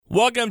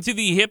Welcome to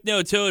the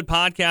Hypno-Toad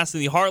podcast of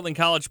the Heartland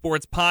College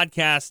Sports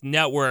Podcast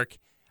Network.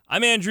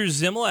 I'm Andrew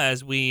Zimmel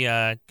as we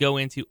go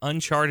into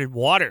uncharted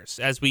waters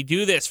as we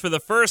do this for the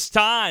first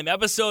time,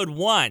 episode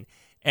 1.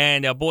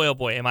 And boy, oh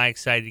boy, am I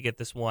excited to get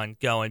this one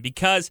going,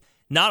 because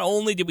not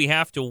only did we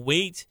have to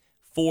wait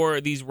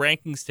for these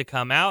rankings to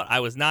come out,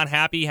 I was not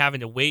happy having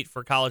to wait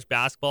for college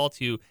basketball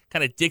to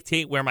kind of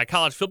dictate where my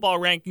college football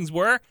rankings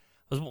were.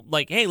 I was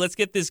like, hey, let's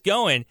get this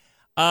going.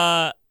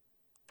 I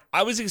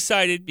was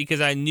excited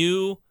because I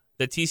knew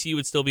that TCU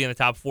would still be in the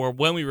top 4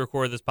 when we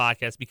record this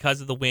podcast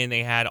because of the win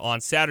they had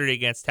on Saturday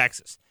against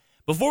Texas.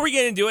 Before we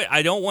get into it,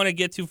 I don't want to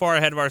get too far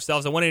ahead of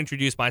ourselves. I want to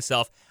introduce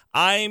myself.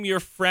 I am your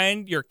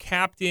friend, your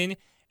captain,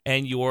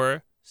 and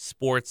your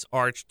sports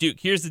archduke.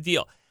 Here's the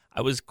deal.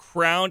 I was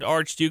crowned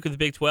Archduke of the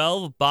Big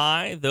 12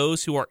 by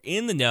those who are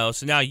in the know,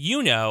 so now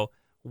you know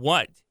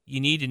what you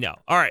need to know.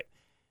 All right,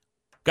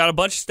 got a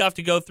bunch of stuff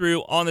to go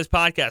through on this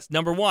podcast.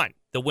 Number 1,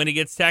 the win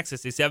against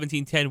Texas, a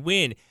 17-10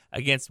 win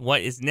against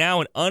what is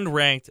now an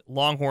unranked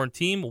Longhorn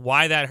team.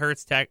 Why that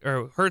hurts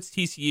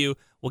TCU,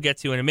 we'll get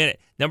to in a minute.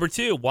 Number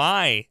 2,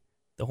 why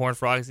the Horned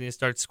Frogs need to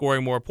start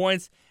scoring more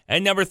points.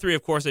 And number 3,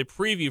 of course, a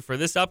preview for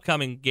this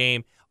upcoming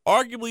game,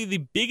 arguably the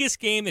biggest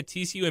game that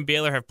TCU and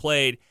Baylor have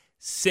played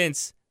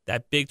since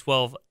that Big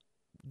 12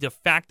 de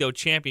facto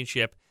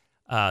championship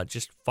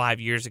just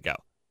 5 years ago.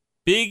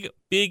 Big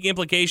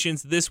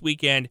implications this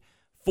weekend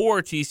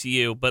for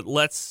TCU, but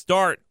let's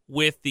start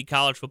with the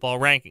college football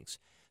rankings.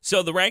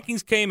 So the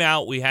rankings came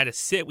out. We had to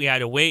sit. We had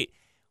to wait.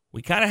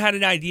 We kind of had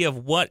an idea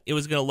of what it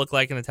was going to look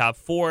like in the top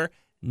 4.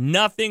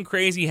 Nothing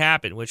crazy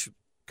happened, which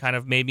kind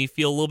of made me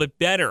feel a little bit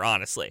better,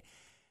 honestly.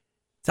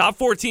 Top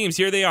 4 teams,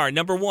 here they are.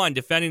 Number 1,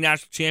 defending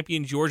national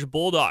champion Georgia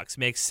Bulldogs.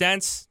 Makes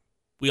sense.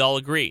 We all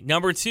agree.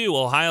 Number 2,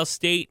 Ohio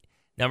State.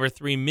 Number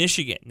 3,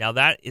 Michigan. Now,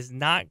 that is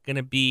not going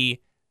to be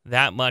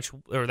that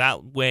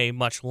way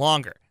much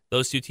longer.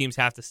 Those two teams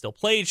have to still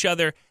play each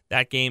other.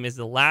 That game is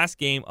the last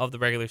game of the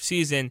regular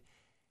season.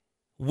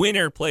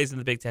 Winner plays in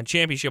the Big Ten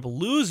Championship.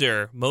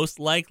 Loser, most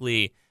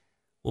likely,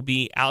 will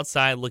be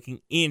outside looking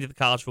into the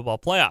college football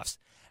playoffs.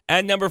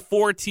 At number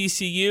 4,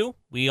 TCU.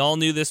 We all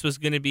knew this was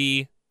going to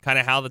be kind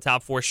of how the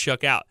top 4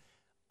 shook out.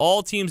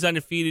 All teams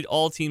undefeated,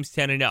 all teams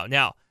 10-0.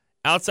 Now,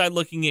 outside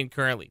looking in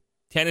currently,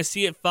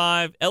 Tennessee at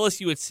 5,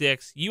 LSU at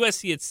 6,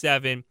 USC at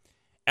 7,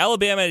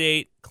 Alabama at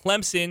 8,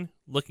 Clemson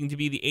looking to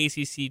be the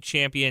ACC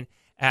champion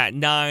at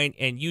 9,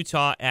 and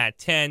Utah at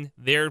 10.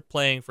 They're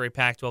playing for a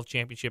Pac-12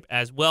 championship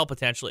as well,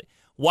 potentially.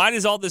 Why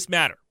does all this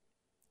matter?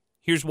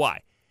 Here's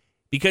why.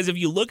 Because if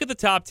you look at the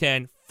top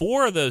 10,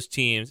 4 of those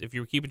teams, if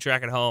you're keeping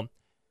track at home,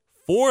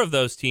 4 of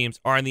those teams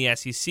are in the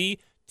SEC.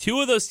 2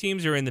 of those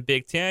teams are in the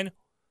Big 10.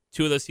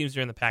 2 of those teams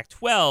are in the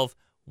Pac-12.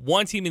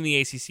 1 team in the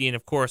ACC, and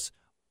of course,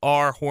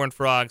 our Horned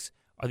Frogs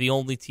are the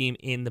only team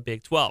in the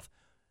Big 12.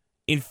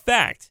 In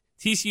fact,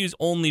 TCU is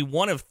only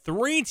one of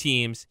 3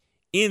 teams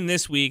in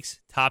this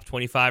week's top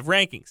 25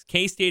 rankings.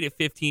 K-State at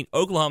 15,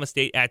 Oklahoma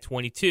State at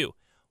 22.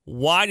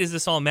 Why does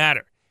this all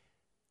matter?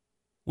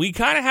 We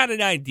kind of had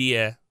an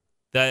idea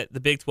that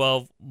the Big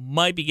 12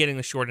 might be getting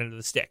the short end of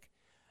the stick.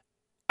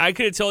 I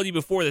could have told you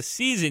before the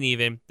season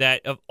even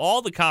that of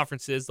all the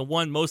conferences, the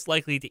one most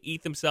likely to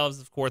eat themselves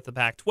is, of course, the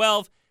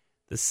Pac-12.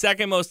 The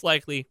second most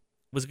likely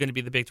was going to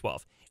be the Big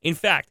 12. In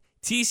fact,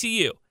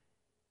 TCU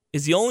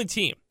is the only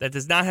team that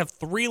does not have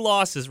 3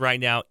 losses right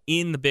now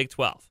in the Big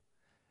 12.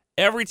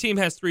 Every team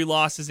has 3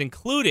 losses,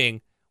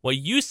 including what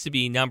used to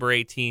be number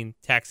 18,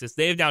 Texas.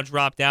 They have now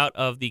dropped out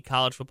of the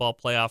college football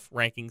playoff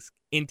rankings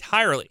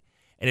entirely.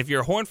 And if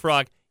you're a Horned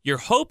Frog, you're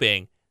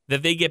hoping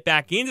that they get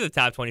back into the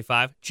top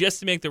 25 just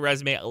to make the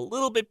resume a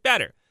little bit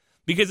better.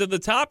 Because of the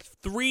top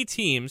 3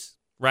 teams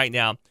right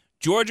now,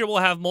 Georgia will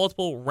have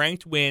multiple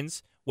ranked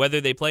wins, whether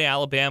they play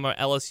Alabama,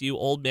 LSU,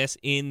 Ole Miss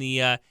in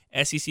the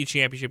SEC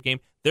championship game.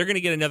 They're going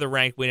to get another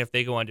ranked win if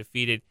they go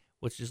undefeated,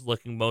 which is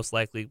looking most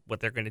likely what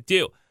they're going to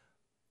do.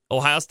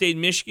 Ohio State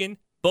and Michigan,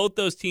 both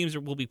those teams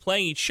will be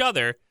playing each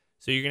other,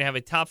 so you're going to have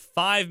a top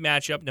 5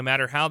 matchup no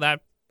matter how that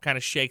kind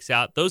of shakes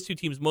out. Those 2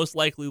 teams most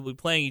likely will be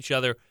playing each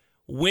other.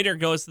 Winner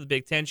goes to the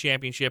Big Ten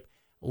Championship,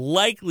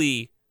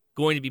 likely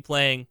going to be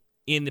playing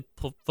in the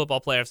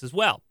football playoffs as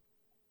well.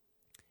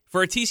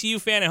 For a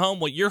TCU fan at home,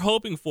 what you're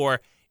hoping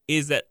for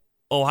is that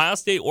Ohio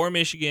State or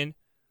Michigan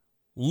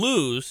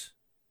lose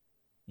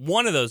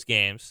one of those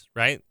games,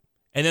 right?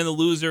 And then the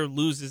loser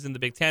loses in the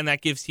Big Ten.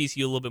 That gives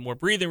TCU a little bit more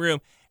breathing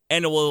room,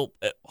 and it will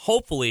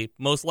hopefully,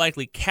 most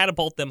likely,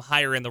 catapult them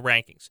higher in the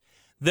rankings.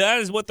 That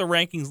is what the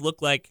rankings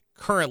look like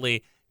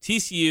currently.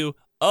 TCU,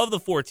 of the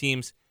 4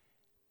 teams,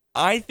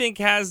 I think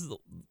has,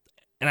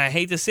 and I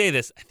hate to say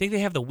this, I think they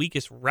have the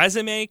weakest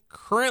resume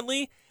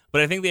currently,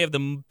 but I think they have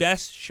the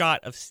best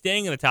shot of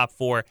staying in the top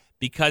 4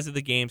 because of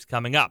the games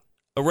coming up.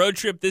 A road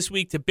trip this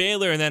week to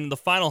Baylor, and then the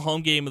final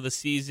home game of the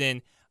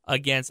season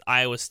against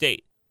Iowa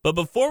State. But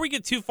before we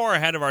get too far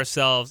ahead of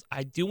ourselves,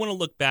 I do want to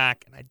look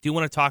back, and I do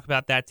want to talk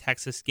about that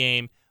Texas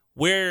game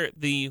where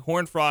the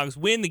Horned Frogs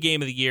win the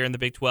game of the year in the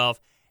Big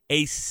 12,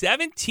 a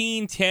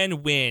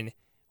 17-10 win.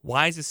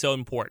 Why is it so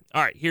important?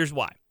 All right, here's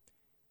why.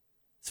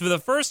 So for the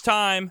first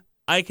time,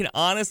 I can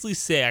honestly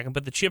say, I can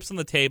put the chips on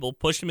the table,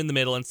 push them in the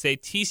middle, and say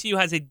TCU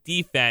has a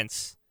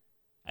defense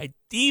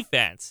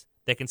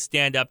that can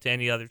stand up to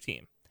any other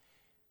team.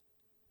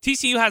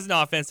 TCU has an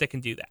offense that can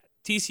do that.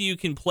 TCU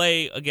can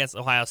play against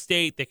Ohio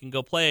State. They can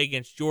go play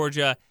against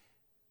Georgia.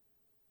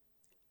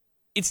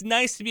 It's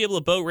nice to be able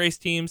to boat race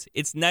teams.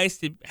 It's nice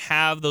to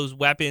have those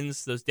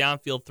weapons, those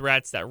downfield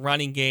threats, that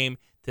running game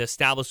to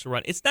establish the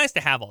run. It's nice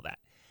to have all that.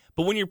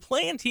 But when you're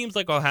playing teams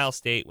like Ohio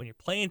State, when you're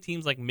playing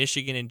teams like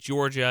Michigan and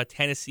Georgia,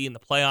 Tennessee in the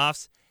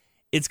playoffs,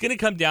 it's going to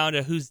come down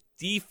to whose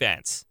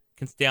defense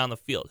can stay on the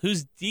field,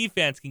 whose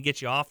defense can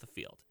get you off the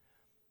field.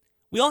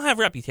 We all have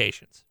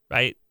reputations,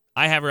 right?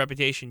 I have a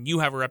reputation. You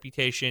have a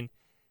reputation.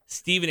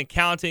 Steve in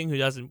accounting, who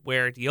doesn't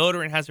wear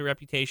deodorant, has a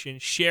reputation.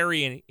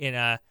 Sherry in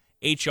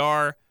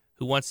HR,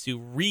 who wants to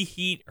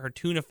reheat her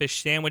tuna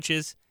fish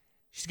sandwiches,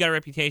 she's got a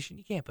reputation.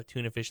 You can't put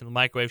tuna fish in the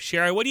microwave.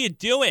 Sherry, what are you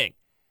doing?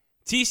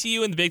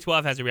 TCU in the Big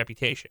 12 has a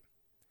reputation.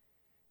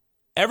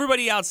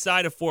 Everybody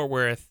outside of Fort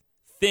Worth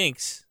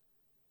thinks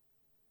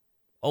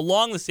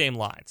along the same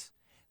lines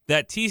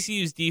that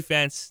TCU's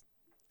defense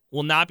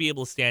will not be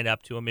able to stand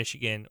up to a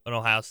Michigan, an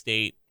Ohio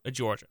State, a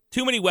Georgia.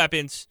 Too many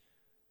weapons.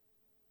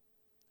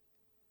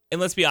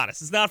 And let's be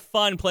honest, it's not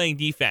fun playing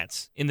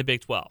defense in the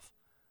Big 12.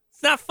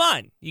 It's not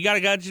fun. You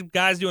got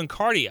guys doing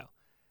cardio.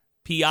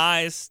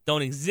 PIs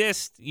don't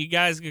exist. You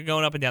guys are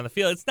going up and down the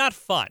field. It's not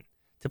fun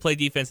to play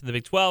defense in the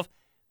Big 12.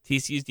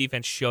 TCU's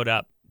defense showed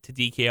up to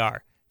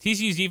DKR.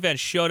 TCU's defense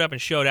showed up and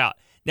showed out.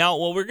 Now,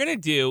 what we're going to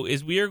do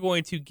is we are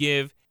going to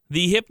give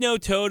the Hypno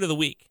Toad of the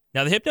Week.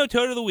 Now, the Hypno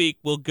Toad of the Week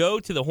will go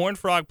to the Horned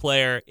Frog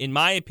player, in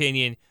my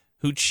opinion,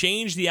 who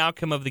changed the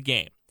outcome of the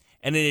game.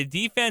 And in a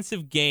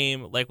defensive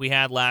game like we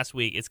had last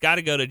week, it's got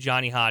to go to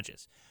Johnny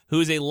Hodges, who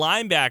is a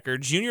linebacker,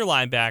 junior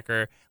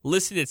linebacker,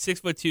 listed at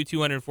 6'2",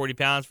 240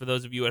 pounds for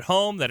those of you at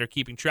home that are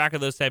keeping track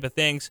of those type of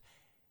things.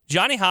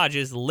 Johnny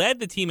Hodges led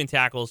the team in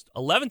tackles,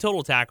 11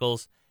 total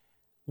tackles,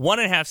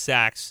 1.5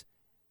 sacks,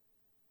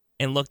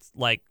 and looked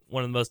like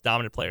one of the most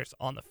dominant players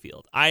on the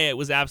field. I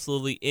was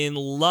absolutely in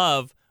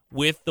love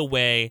with the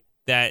way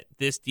that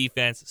this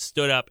defense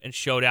stood up and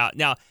showed out.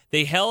 Now,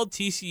 they held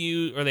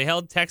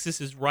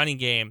Texas's running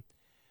game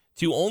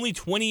to only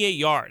 28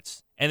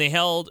 yards, and they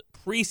held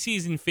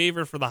preseason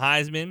favorite for the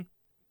Heisman,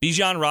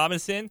 Bijan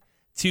Robinson,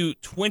 to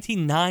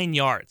 29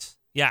 yards.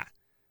 Yeah.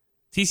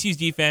 TCU's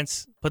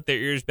defense put their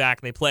ears back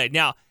and they played.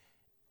 Now,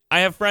 I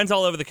have friends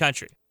all over the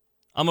country.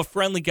 I'm a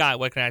friendly guy.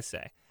 What can I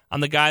say?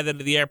 I'm the guy that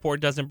at the airport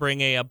doesn't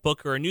bring a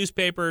book or a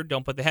newspaper,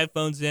 don't put the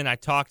headphones in. I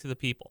talk to the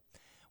people.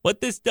 What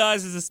this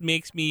does is this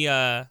makes me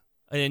an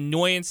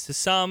annoyance to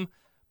some,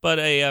 but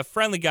a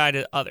friendly guy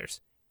to others.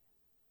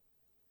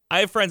 I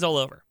have friends all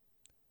over.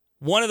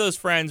 One of those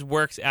friends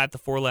works at the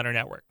Four Letter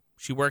Network.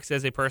 She works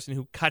as a person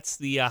who cuts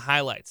the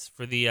highlights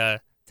for the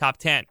top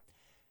 10.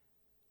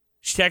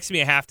 She texted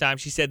me at halftime.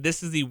 She said,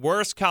 "This is the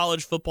worst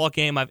college football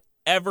game I've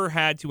ever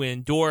had to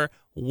endure.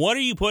 What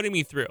are you putting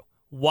me through?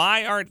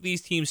 Why aren't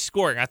these teams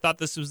scoring? I thought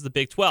this was the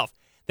Big 12.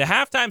 The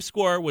halftime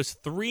score was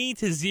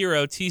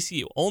 3-0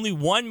 TCU. Only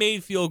one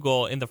made field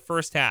goal in the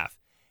first half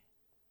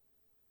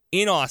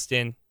in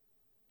Austin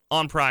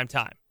on prime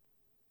time.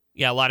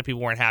 Yeah, a lot of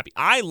people weren't happy.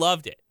 I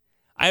loved it.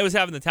 I was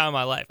having the time of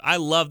my life. I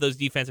love those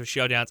defensive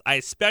showdowns. I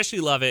especially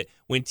love it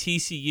when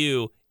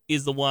TCU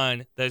is the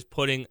one that is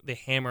putting the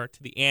hammer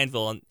to the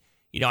anvil. And,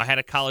 you know, I had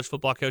a college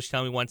football coach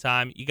tell me one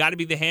time, you got to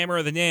be the hammer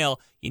or the nail.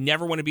 You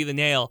never want to be the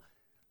nail.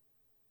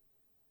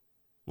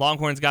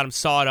 Longhorns got him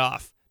sawed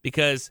off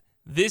because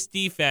this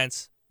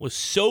defense was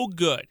so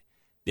good.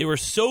 They were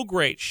so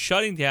great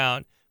shutting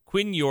down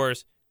Quinn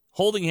Ewers,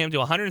 holding him to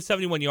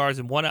 171 yards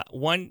and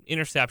one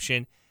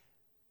interception,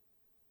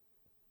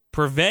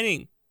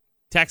 preventing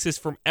Texas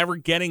from ever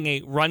getting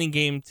a running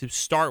game to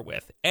start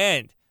with.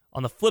 And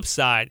on the flip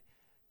side,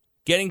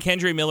 getting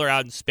Kendre Miller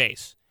out in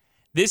space.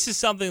 This is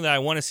something that I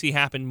want to see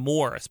happen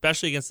more,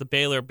 especially against the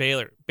Baylor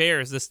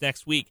Bears this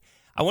next week.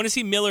 I want to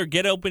see Miller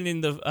get open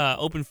in the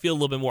open field a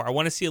little bit more. I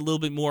want to see a little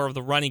bit more of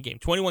the running game.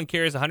 21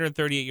 carries,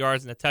 138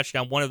 yards, and a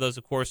touchdown. One of those,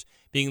 of course,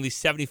 being the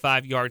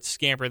 75-yard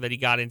scamper that he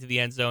got into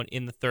the end zone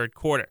in the third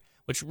quarter,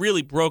 which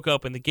really broke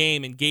open the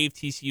game and gave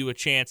TCU a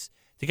chance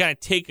to kind of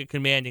take a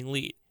commanding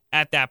lead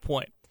at that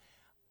point.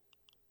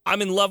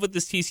 I'm in love with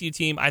this TCU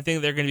team. I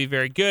think they're going to be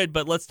very good,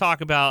 but let's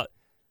talk about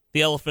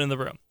the elephant in the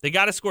room. They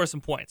got to score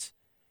some points.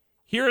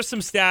 Here are some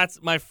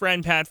stats. My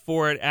friend Pat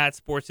Ford at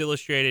Sports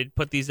Illustrated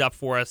put these up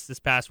for us this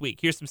past week.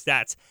 Here's some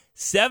stats.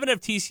 7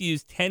 of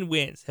TCU's 10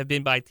 wins have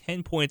been by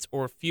 10 points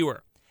or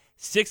fewer.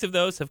 6 of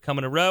those have come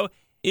in a row.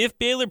 If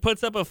Baylor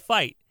puts up a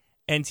fight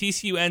and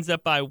TCU ends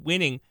up by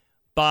winning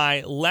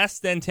by less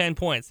than 10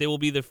 points, they will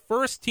be the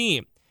first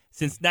team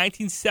since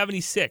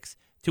 1976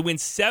 to win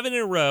 7 in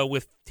a row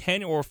with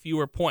 10 or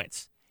fewer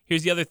points.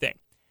 Here's the other thing.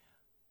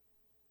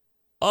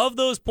 Of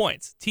those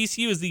points,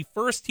 TCU is the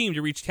first team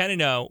to reach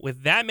 10-0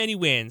 with that many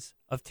wins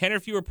of 10 or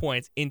fewer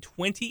points in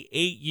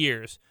 28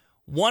 years,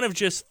 one of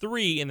just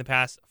 3 in the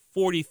past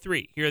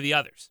 43. Here are the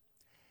others.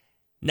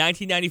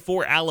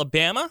 1994,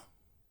 Alabama.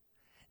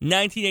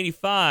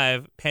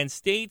 1985, Penn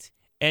State.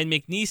 And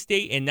McNeese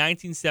State in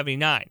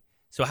 1979.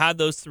 So how'd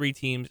those three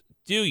teams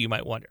do, you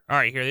might wonder? All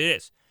right, here it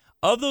is.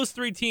 Of those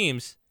three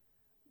teams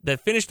that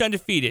finished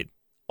undefeated,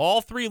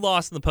 all three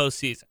lost in the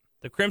postseason.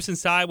 The Crimson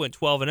side went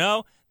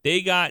 12-0.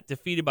 They got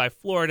defeated by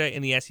Florida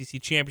in the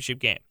SEC championship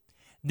game.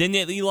 Then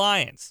the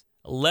Lions,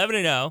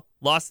 11-0,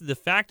 lost the de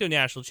facto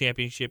national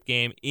championship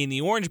game in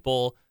the Orange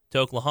Bowl to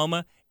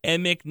Oklahoma.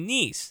 And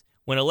McNeese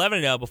went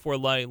 11-0 before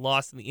they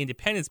lost in the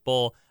Independence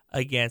Bowl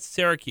against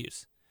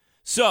Syracuse.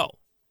 So,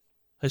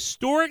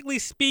 historically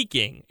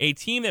speaking, a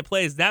team that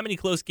plays that many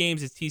close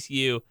games as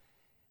TCU,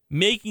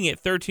 making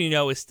it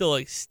 13-0 is still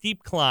a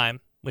steep climb,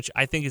 which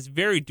I think is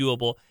very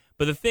doable.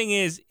 But the thing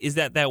is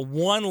that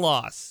one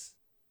loss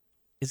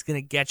is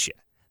going to get you.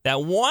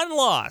 That one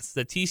loss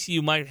that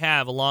TCU might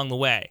have along the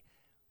way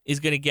is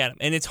going to get them.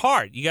 And it's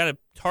hard. You got a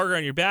target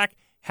on your back.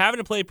 Having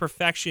to play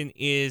perfection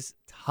is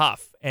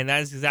tough. And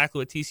that is exactly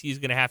what TCU is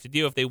going to have to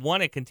do if they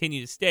want to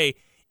continue to stay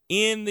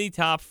in the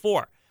top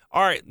four.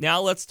 All right,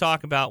 now let's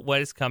talk about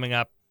what is coming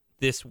up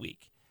this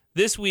week.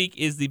 This week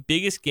is the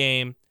biggest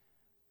game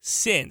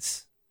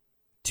since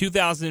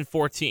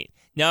 2014.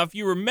 Now, if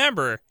you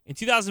remember, in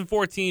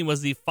 2014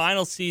 was the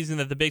final season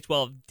that the Big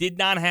 12 did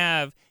not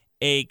have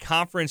a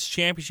conference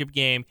championship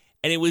game,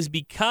 and it was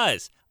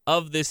because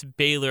of this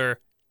Baylor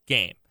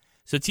game.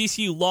 So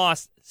TCU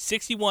lost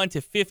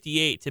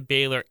 61-58 to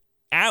Baylor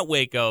at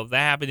Waco. That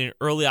happened in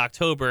early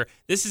October.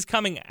 This is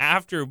coming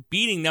after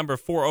beating number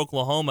 4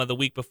 Oklahoma the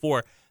week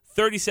before,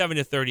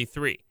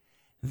 37-33.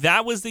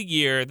 That was the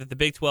year that the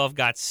Big 12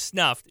 got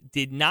snuffed,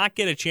 did not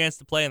get a chance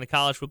to play in the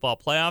college football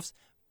playoffs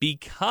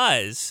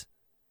because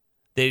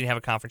they didn't have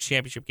a conference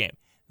championship game.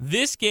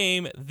 This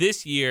game,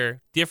 this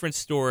year, different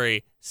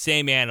story,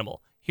 same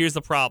animal. Here's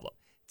the problem.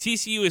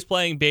 TCU is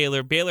playing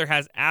Baylor. Baylor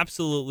has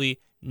absolutely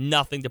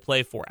nothing to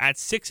play for. At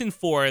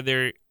 6-4,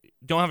 they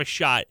don't have a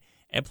shot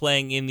at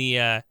playing in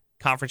the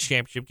conference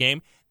championship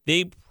game.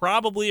 They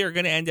probably are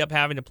going to end up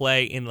having to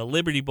play in the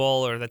Liberty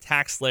Bowl or the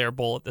Tax Slayer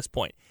Bowl at this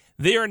point.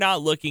 They are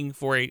not looking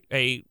for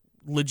a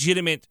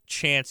legitimate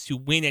chance to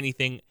win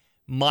anything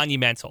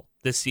monumental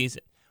this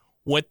season.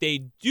 What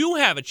they do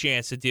have a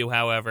chance to do,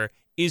 however,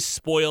 is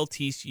spoil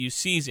TCU's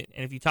season.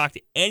 And if you talk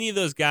to any of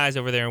those guys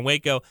over there in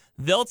Waco,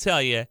 they'll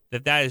tell you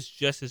that that is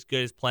just as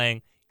good as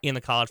playing in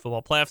the college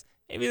football playoffs,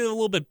 maybe a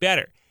little bit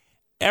better.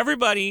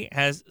 Everybody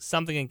has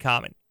something in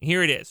common.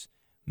 Here it is.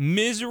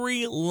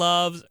 Misery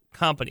loves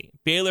company.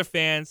 Baylor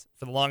fans,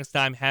 for the longest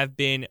time, have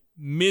been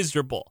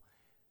miserable.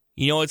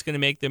 You know what's going to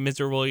make their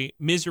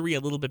misery a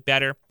little bit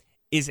better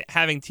is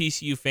having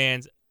TCU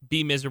fans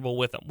be miserable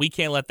with them. We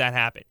can't let that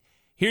happen.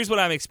 Here's what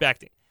I'm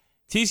expecting.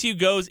 TCU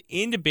goes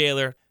into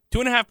Baylor,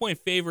 2.5-point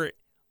favorite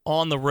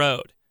on the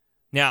road.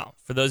 Now,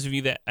 for those of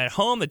you that at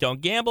home that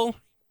don't gamble,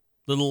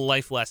 little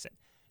life lesson.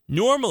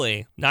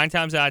 Normally, 9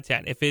 times out of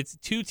 10, if it's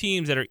two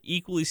teams that are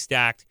equally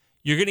stacked,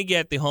 you're going to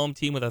get the home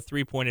team with a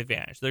 3-point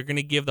advantage. They're going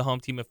to give the home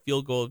team a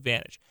field goal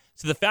advantage.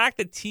 So the fact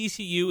that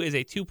TCU is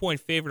a 2-point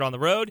favorite on the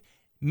road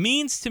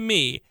means to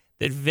me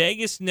that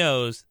Vegas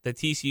knows that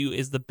TCU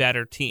is the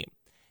better team.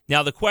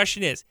 Now, the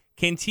question is,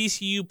 can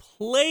TCU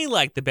play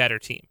like the better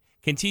team?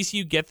 Can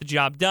TCU get the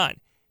job done?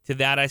 To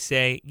that I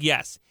say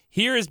yes.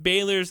 Here is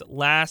Baylor's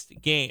last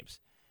games.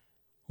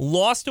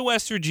 Lost to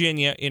West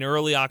Virginia in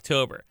early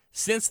October.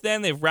 Since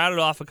then, they've routed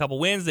off a couple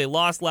wins. They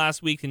lost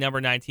last week to number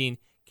 19,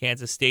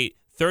 Kansas State,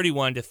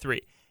 31-3.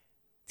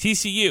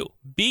 TCU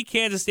beat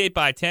Kansas State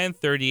by 10,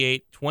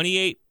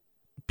 38-28.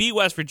 Beat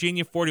West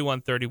Virginia,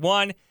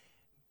 41-31.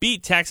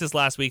 Beat Texas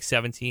last week,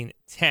 17-10.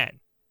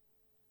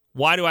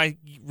 Why do I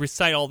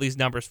recite all these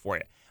numbers for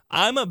you?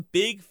 I'm a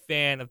big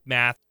fan of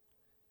math.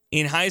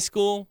 In high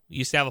school, you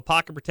used to have a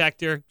pocket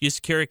protector, you used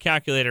to carry a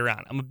calculator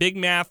around. I'm a big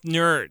math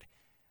nerd,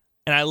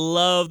 and I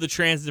love the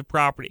transitive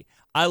property.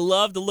 I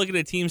love to look at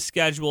a team's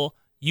schedule.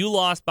 You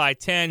lost by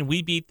 10,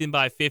 we beat them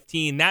by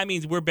 15. That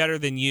means we're better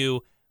than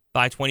you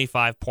by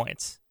 25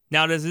 points.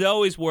 Now, does it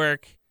always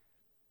work?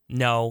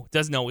 No, it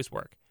doesn't always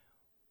work.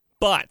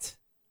 But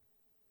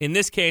in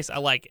this case, I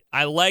like it.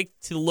 I like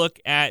to look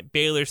at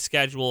Baylor's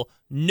schedule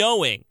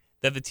knowing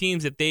that the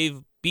teams that they've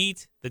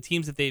beat, the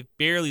teams that they've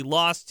barely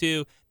lost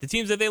to, the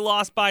teams that they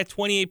lost by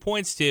 28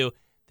 points to,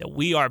 that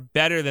we are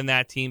better than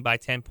that team by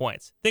 10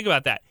 points. Think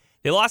about that.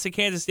 They lost to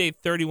Kansas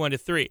State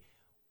 31-3.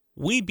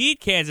 We beat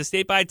Kansas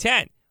State by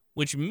 10,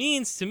 which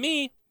means to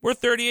me we're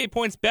 38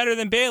 points better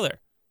than Baylor.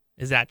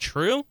 Is that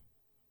true?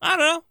 I don't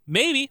know.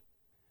 Maybe.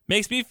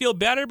 Makes me feel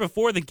better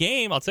before the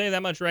game. I'll tell you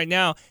that much right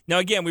now. Now,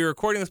 again, we're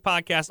recording this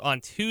podcast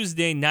on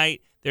Tuesday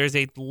night. There's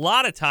a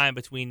lot of time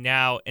between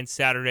now and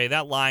Saturday.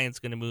 That line's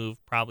going to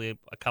move probably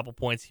a couple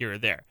points here or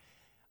there.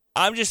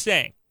 I'm just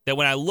saying that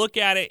when I look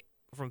at it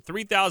from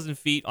 3,000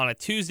 feet on a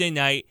Tuesday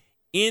night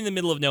in the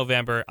middle of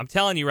November, I'm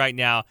telling you right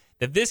now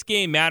that this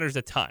game matters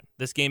a ton.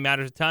 This game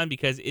matters a ton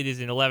because it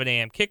is an 11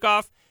 a.m.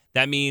 kickoff.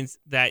 That means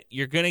that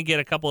you're going to get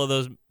a couple of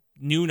those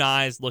noon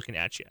eyes looking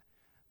at you.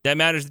 That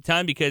matters a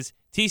ton because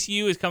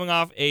TCU is coming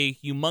off a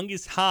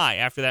humongous high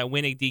after that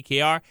win at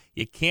DKR.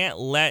 You can't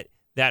let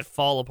that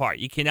fall apart.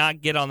 You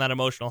cannot get on that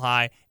emotional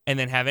high and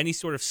then have any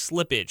sort of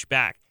slippage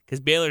back because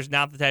Baylor's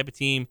not the type of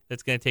team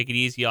that's going to take it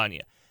easy on you.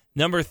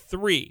 Number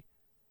 3,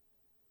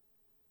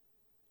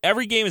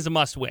 every game is a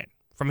must-win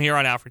from here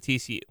on out for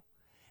TCU.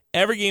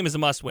 Every game is a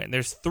must-win.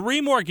 There's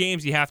 3 more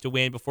games you have to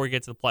win before you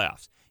get to the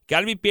playoffs.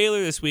 Got to beat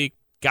Baylor this week.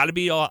 Got to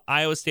beat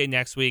Iowa State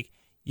next week.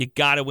 You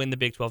got to win the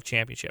Big 12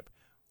 championship.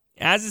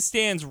 As it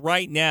stands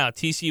right now,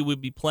 TCU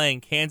would be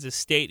playing Kansas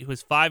State, who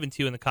is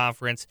 5-2 in the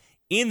conference,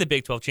 in the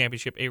Big 12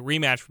 championship, a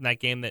rematch from that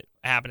game that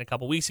happened a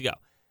couple weeks ago.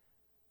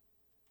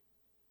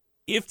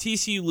 If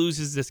TCU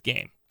loses this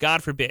game,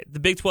 God forbid, the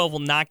Big 12 will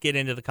not get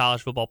into the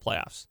college football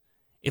playoffs.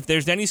 If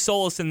there's any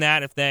solace in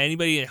that, if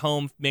anybody at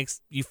home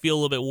makes you feel a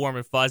little bit warm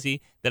and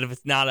fuzzy, that if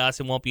it's not us,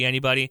 it won't be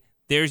anybody,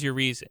 there's your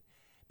reason.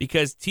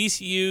 Because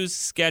TCU's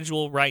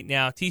schedule right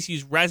now,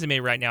 TCU's resume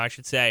right now, I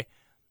should say,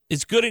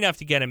 is good enough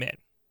to get them in.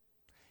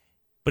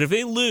 But if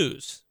they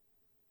lose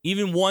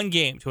even one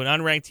game to an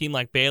unranked team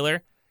like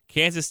Baylor,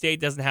 Kansas State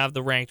doesn't have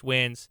the ranked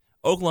wins,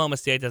 Oklahoma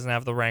State doesn't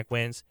have the ranked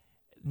wins,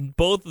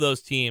 both of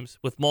those teams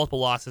with multiple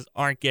losses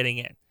aren't getting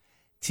in.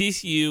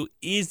 TCU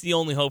is the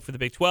only hope for the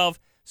Big 12.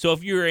 So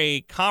if you're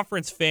a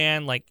conference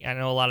fan, like I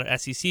know a lot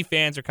of SEC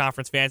fans are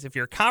conference fans, if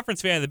you're a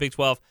conference fan of the Big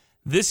 12,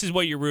 this is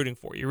what you're rooting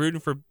for. You're rooting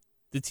for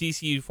the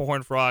TCU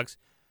Horned Frogs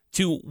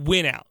to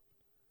win out.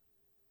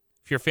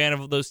 If you're a fan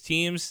of those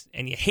teams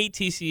and you hate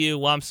TCU,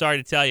 well, I'm sorry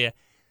to tell you,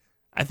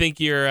 I think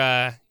you're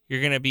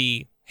going to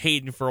be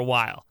hating for a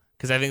while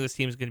because I think this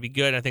team is going to be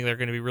good. I think they're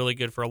going to be really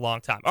good for a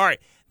long time. All right,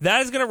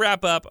 that is going to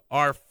wrap up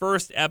our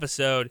first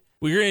episode.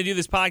 We're going to do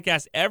this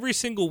podcast every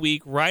single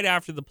week right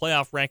after the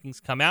playoff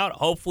rankings come out.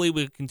 Hopefully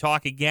we can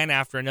talk again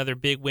after another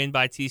big win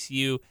by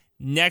TCU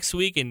next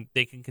week, and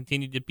they can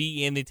continue to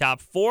be in the top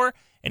 4.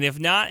 And if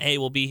not, hey,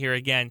 we'll be here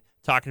again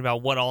talking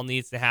about what all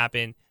needs to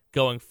happen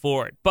going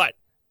forward. But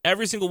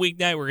every single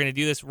weeknight, we're going to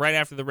do this right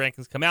after the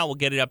rankings come out. We'll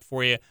get it up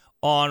for you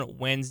on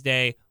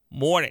Wednesday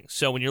morning.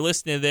 So when you're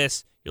listening to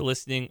this, you're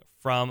listening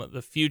from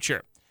the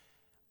future.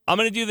 I'm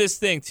going to do this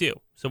thing too.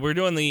 So we're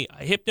doing the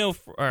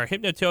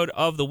Hypnotoad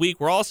of the week.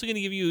 We're also going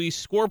to give you a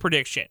score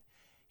prediction.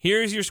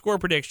 Here's your score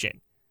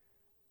prediction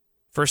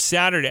for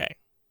Saturday,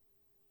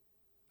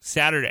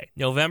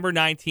 November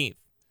 19th.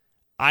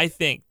 I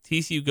think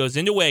TCU goes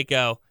into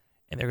Waco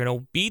and they're going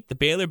to beat the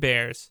Baylor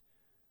Bears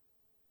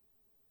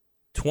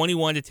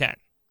 21-10.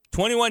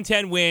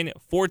 21-10 win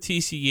for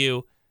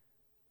TCU,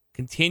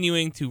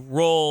 continuing to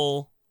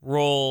roll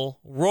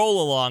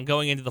along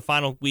going into the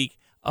final week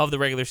of the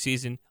regular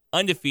season,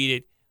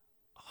 undefeated,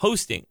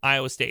 hosting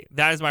Iowa State.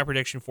 That is my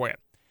prediction for you.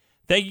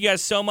 Thank you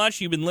guys so much.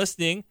 You've been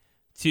listening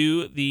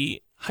to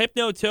the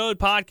Hypnotoad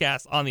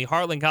podcast on the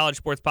Heartland College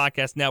Sports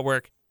Podcast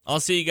Network. I'll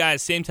see you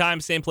guys same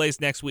time, same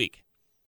place next week.